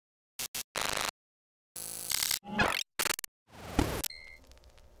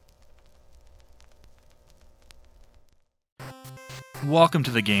Welcome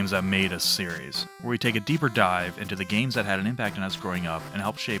to the Games That Made Us series, where we take a deeper dive into the games that had an impact on us growing up and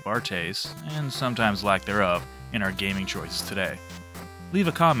helped shape our tastes, and sometimes lack thereof, in our gaming choices today. Leave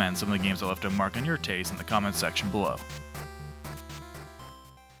a comment on some of the games that left a mark on your taste in the comments section below.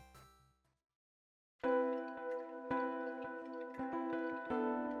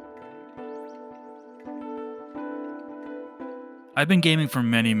 I've been gaming for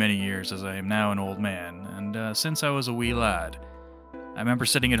many years, as I am now an old man, and since I was a wee lad. I remember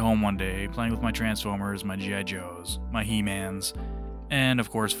sitting at home one day, playing with my Transformers, my G.I. Joes, my He-Mans, and of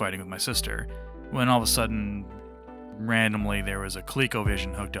course fighting with my sister, when all of a sudden, randomly, there was a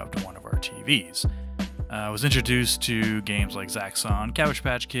ColecoVision hooked up to one of our TVs. I was introduced to games like Zaxxon, Cabbage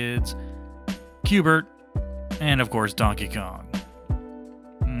Patch Kids, Q*bert, and of course Donkey Kong.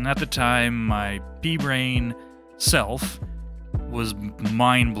 And at the time, my pea-brain self was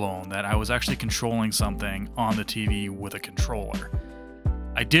mind blown that I was actually controlling something on the TV with a controller.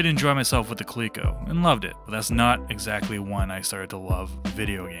 I did enjoy myself with the Coleco and loved it, but that's not exactly when I started to love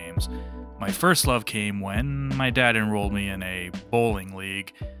video games. My first love came when my dad enrolled me in a bowling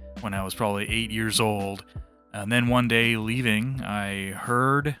league when I was probably 8 years old, and then one day leaving, I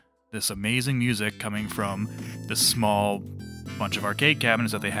heard this amazing music coming from this small bunch of arcade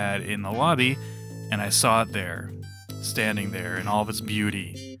cabinets that they had in the lobby, and I saw it there, standing there in all of its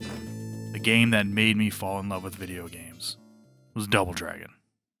beauty. The game that made me fall in love with video games was Double Dragon.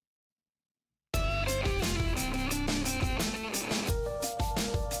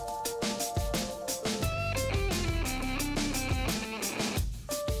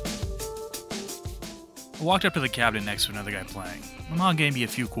 I walked up to the cabinet next to another guy playing. My mom gave me a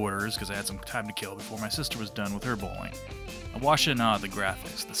few quarters because I had some time to kill before my sister was done with her bowling. I watched it and awed the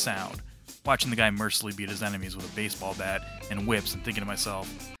graphics, the sound, watching the guy mercilessly beat his enemies with a baseball bat and whips and thinking to myself,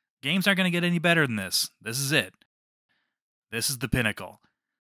 games aren't going to get any better than this. This is it. This is the pinnacle.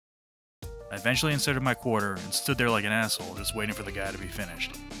 I eventually inserted my quarter and stood there like an asshole just waiting for the guy to be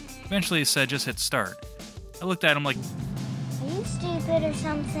finished. Eventually he said just hit start. I looked at him like, are you stupid or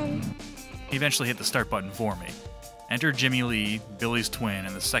something? He eventually hit the start button for me. Enter Jimmy Lee, Billy's twin,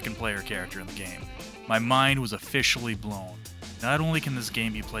 and the second player character in the game. My mind was officially blown. Not only can this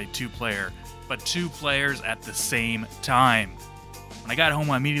game be played two-player, but two players at the same time. When I got home,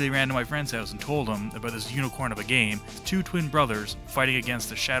 I immediately ran to my friend's house and told him about this unicorn of a game, two twin brothers fighting against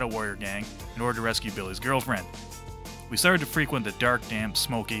the Shadow Warrior gang in order to rescue Billy's girlfriend. We started to frequent the dark, damp,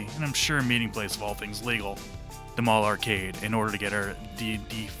 smoky, and I'm sure meeting place of all things legal, the mall arcade, in order to get our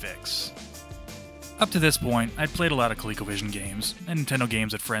D&D fix. Up to this point, I'd played a lot of ColecoVision games, and Nintendo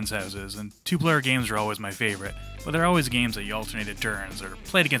games at friends' houses, and two-player games were always my favorite, but they're always games that you alternated turns, or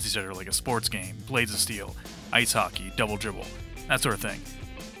played against each other like a sports game, Blades of Steel, ice hockey, double dribble, that sort of thing.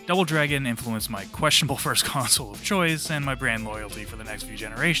 Double Dragon influenced my questionable first console of choice, and my brand loyalty for the next few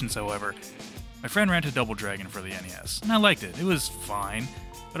generations, however. My friend rented Double Dragon for the NES, and I liked it. It was fine,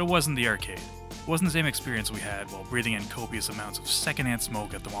 but it wasn't the arcade. It wasn't the same experience we had while breathing in copious amounts of secondhand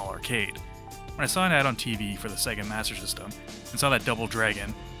smoke at the mall arcade. When I saw an ad on TV for the Sega Master System, and saw that Double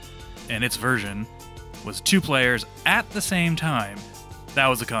Dragon, and its version, was two players at the same time, that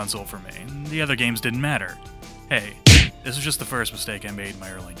was the console for me, and the other games didn't matter. Hey, this was just the first mistake I made in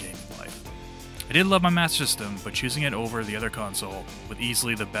my early gaming life. I did love my Master System, but choosing it over the other console, with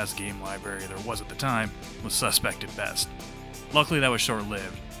easily the best game library there was at the time, was suspect at best. Luckily that was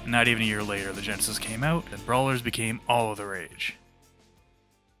short-lived, and not even a year later the Genesis came out, and brawlers became all of the rage.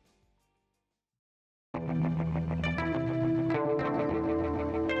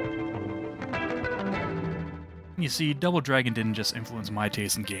 You see, Double Dragon didn't just influence my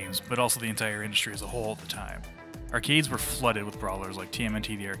taste in games, but also the entire industry as a whole at the time. Arcades were flooded with brawlers like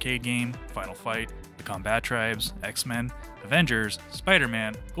TMNT the arcade game, Final Fight, the Combat Tribes, X-Men, Avengers,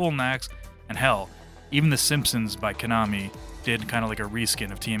 Spider-Man, Golden Axe, and hell, even The Simpsons by Konami did kind of like a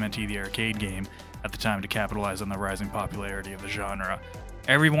reskin of TMNT the arcade game at the time to capitalize on the rising popularity of the genre.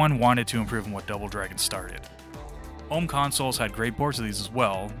 Everyone wanted to improve on what Double Dragon started. Home consoles had great ports of these as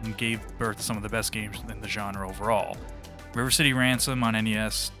well, and gave birth to some of the best games in the genre overall. River City Ransom on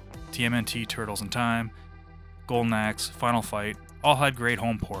NES, TMNT Turtles in Time, Golden Axe, Final Fight, all had great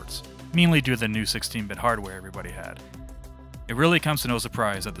home ports, mainly due to the new 16-bit hardware everybody had. It really comes to no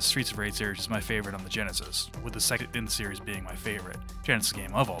surprise that the Streets of Rage series is my favorite on the Genesis, with the second in the series being my favorite Genesis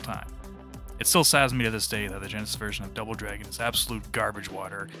game of all time. It still saddens me to this day that the Genesis version of Double Dragon is absolute garbage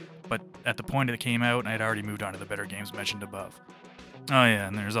water, but at the point it came out, I had already moved on to the better games mentioned above. Oh yeah,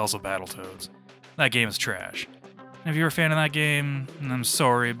 and there's also Battletoads. That game is trash. And if you're a fan of that game, I'm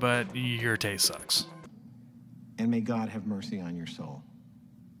sorry, but your taste sucks. And may God have mercy on your soul.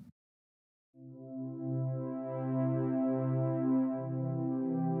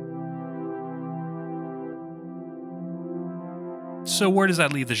 So where does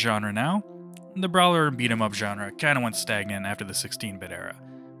that leave the genre now? The brawler and beat-em-up genre kinda went stagnant after the 16-bit era.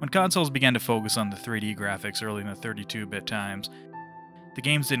 When consoles began to focus on the 3D graphics early in the 32-bit times, the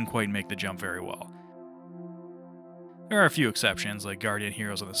games didn't quite make the jump very well. There are a few exceptions, like Guardian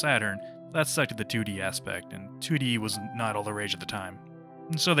Heroes on the Saturn, that stuck to the 2D aspect, and 2D was not all the rage at the time,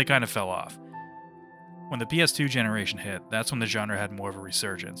 and so they kind of fell off. When the PS2 generation hit, that's when the genre had more of a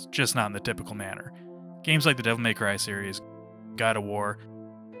resurgence, just not in the typical manner. Games like the Devil May Cry series, God of War,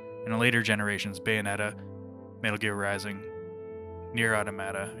 and in later generations Bayonetta, Metal Gear Rising, Nier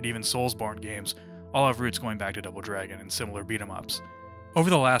Automata, and even Soulsborne games all have roots going back to Double Dragon and similar beat-em-ups. Over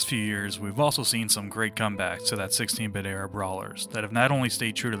the last few years, we've also seen some great comebacks to that 16-bit era brawlers that have not only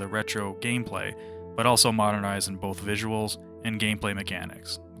stayed true to the retro gameplay, but also modernized in both visuals and gameplay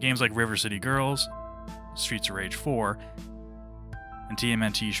mechanics. Games like River City Girls, Streets of Rage 4, and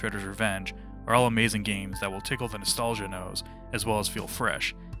TMNT Shredder's Revenge are all amazing games that will tickle the nostalgia nose as well as feel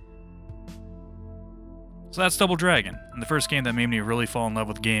fresh. So that's Double Dragon, and the first game that made me really fall in love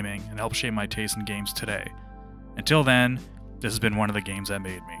with gaming and helped shape my taste in games today. Until then, this has been one of the games that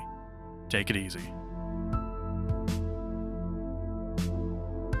made me. Take it easy.